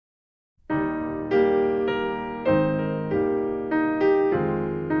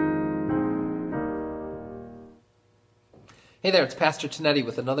Hey there, it's Pastor Tinetti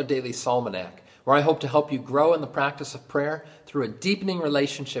with another Daily Psalmanac, where I hope to help you grow in the practice of prayer through a deepening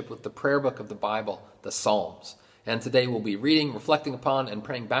relationship with the prayer book of the Bible, the Psalms. And today we'll be reading, reflecting upon, and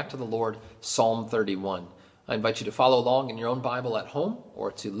praying back to the Lord, Psalm 31. I invite you to follow along in your own Bible at home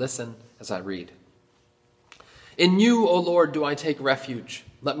or to listen as I read. In you, O Lord, do I take refuge.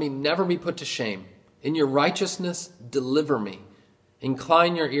 Let me never be put to shame. In your righteousness, deliver me.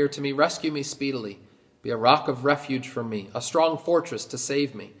 Incline your ear to me, rescue me speedily. Be a rock of refuge for me, a strong fortress to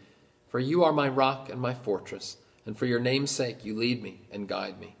save me. For you are my rock and my fortress, and for your name's sake you lead me and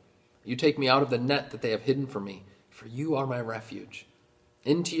guide me. You take me out of the net that they have hidden for me, for you are my refuge.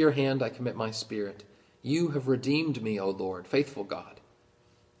 Into your hand I commit my spirit. You have redeemed me, O Lord, faithful God.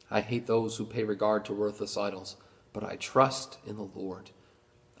 I hate those who pay regard to worthless idols, but I trust in the Lord.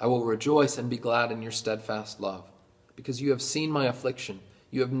 I will rejoice and be glad in your steadfast love, because you have seen my affliction.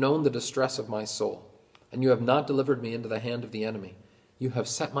 You have known the distress of my soul. And you have not delivered me into the hand of the enemy. You have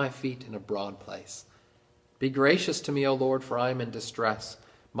set my feet in a broad place. Be gracious to me, O Lord, for I am in distress.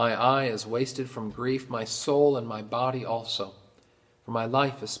 My eye is wasted from grief, my soul and my body also. For my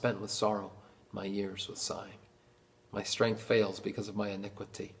life is spent with sorrow, my years with sighing. My strength fails because of my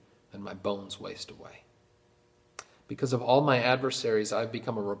iniquity, and my bones waste away. Because of all my adversaries, I have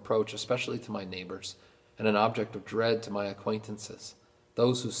become a reproach, especially to my neighbors, and an object of dread to my acquaintances.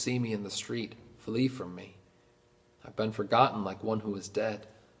 Those who see me in the street flee from me. I've been forgotten like one who is dead.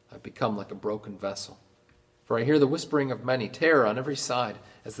 I've become like a broken vessel. For I hear the whispering of many, terror on every side,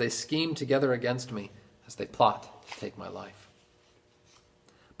 as they scheme together against me, as they plot to take my life.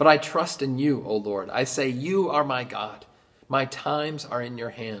 But I trust in you, O Lord. I say, you are my God. My times are in your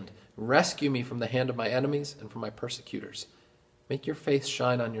hand. Rescue me from the hand of my enemies and from my persecutors. Make your face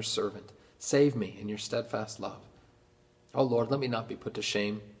shine on your servant. Save me in your steadfast love. O Lord, let me not be put to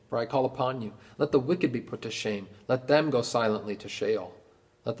shame, for I call upon you. Let the wicked be put to shame. Let them go silently to Sheol.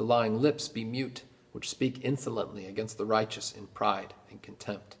 Let the lying lips be mute, which speak insolently against the righteous in pride and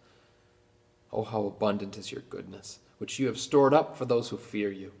contempt. Oh, how abundant is your goodness, which you have stored up for those who fear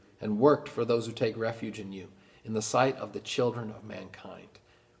you, and worked for those who take refuge in you, in the sight of the children of mankind.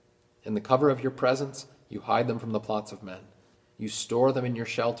 In the cover of your presence, you hide them from the plots of men. You store them in your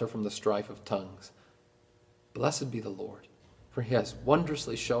shelter from the strife of tongues. Blessed be the Lord, for he has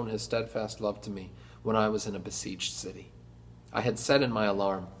wondrously shown his steadfast love to me when I was in a besieged city. I had said in my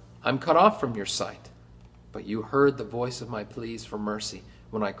alarm, I'm cut off from your sight. But you heard the voice of my pleas for mercy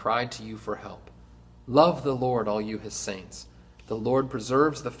when I cried to you for help. Love the Lord, all you his saints. The Lord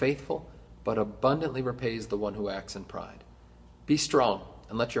preserves the faithful, but abundantly repays the one who acts in pride. Be strong,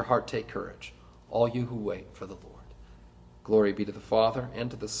 and let your heart take courage, all you who wait for the Lord. Glory be to the Father,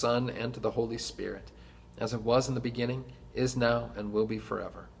 and to the Son, and to the Holy Spirit, as it was in the beginning, is now, and will be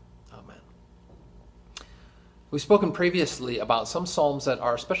forever. Amen. We've spoken previously about some psalms that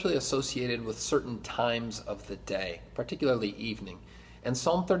are especially associated with certain times of the day, particularly evening. And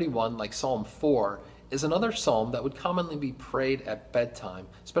Psalm 31, like Psalm 4, is another psalm that would commonly be prayed at bedtime,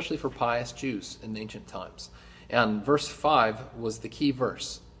 especially for pious Jews in ancient times. And verse 5 was the key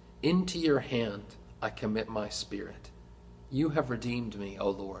verse. Into your hand I commit my spirit. You have redeemed me, O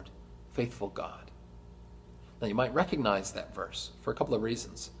Lord, faithful God. Now you might recognize that verse for a couple of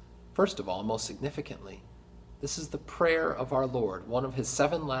reasons. First of all, most significantly, this is the prayer of our Lord, one of his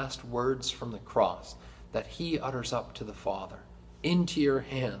 7 last words from the cross that he utters up to the Father. Into your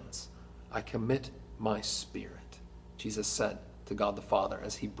hands I commit my spirit, Jesus said to God the Father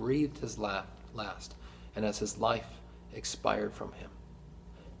as he breathed his last and as his life expired from him.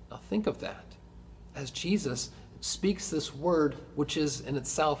 Now think of that as Jesus speaks this word, which is in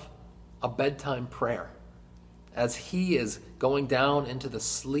itself a bedtime prayer, as he is going down into the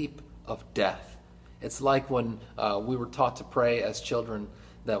sleep of death. It's like when we were taught to pray as children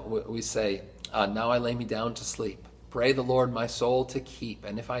that we say, now I lay me down to sleep. Pray the Lord my soul to keep,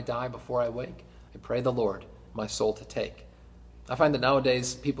 and if I die before I wake, I pray the Lord my soul to take. I find that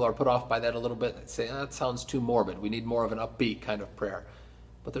nowadays people are put off by that a little bit. They say, that sounds too morbid. We need more of an upbeat kind of prayer.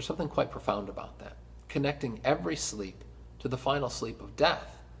 But there's something quite profound about that, connecting every sleep to the final sleep of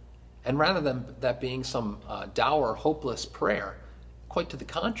death. And rather than that being some dour, hopeless prayer, quite to the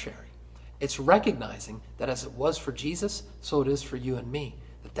contrary, it's recognizing that as it was for Jesus, so it is for you and me,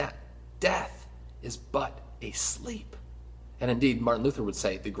 that death is but a sleep. And indeed, Martin Luther would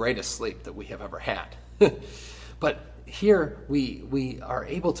say, the greatest sleep that we have ever had. But here we are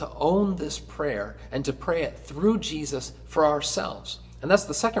able to own this prayer and to pray it through Jesus for ourselves. And that's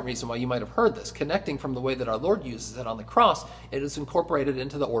the second reason why you might have heard this. Connecting from the way that our Lord uses it on the cross, it is incorporated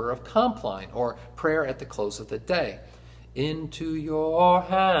into the order of Compline, or prayer at the close of the day. Into your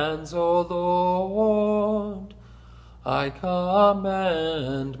hands, O Lord, I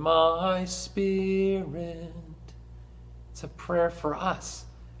commend my spirit. It's a prayer for us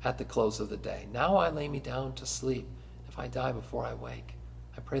at the close of the day. Now I lay me down to sleep. If I die before I wake,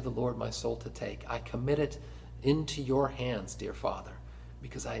 I pray the Lord my soul to take. I commit it into your hands, dear Father,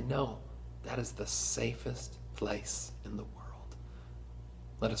 because I know that is the safest place in the world.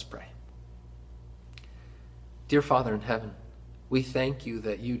 Let us pray. Dear Father in heaven, we thank you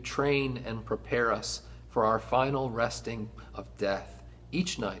that you train and prepare us for our final resting of death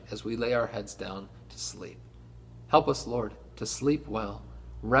each night as we lay our heads down to sleep. Help us, Lord, to sleep well,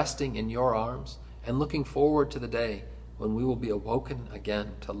 resting in your arms and looking forward to the day when we will be awoken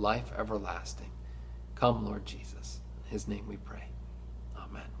again to life everlasting. Come, Lord Jesus. In his name we pray.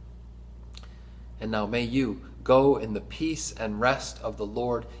 Amen. And now may you go in the peace and rest of the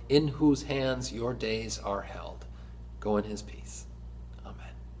Lord, in whose hands your days are held. Go in his peace.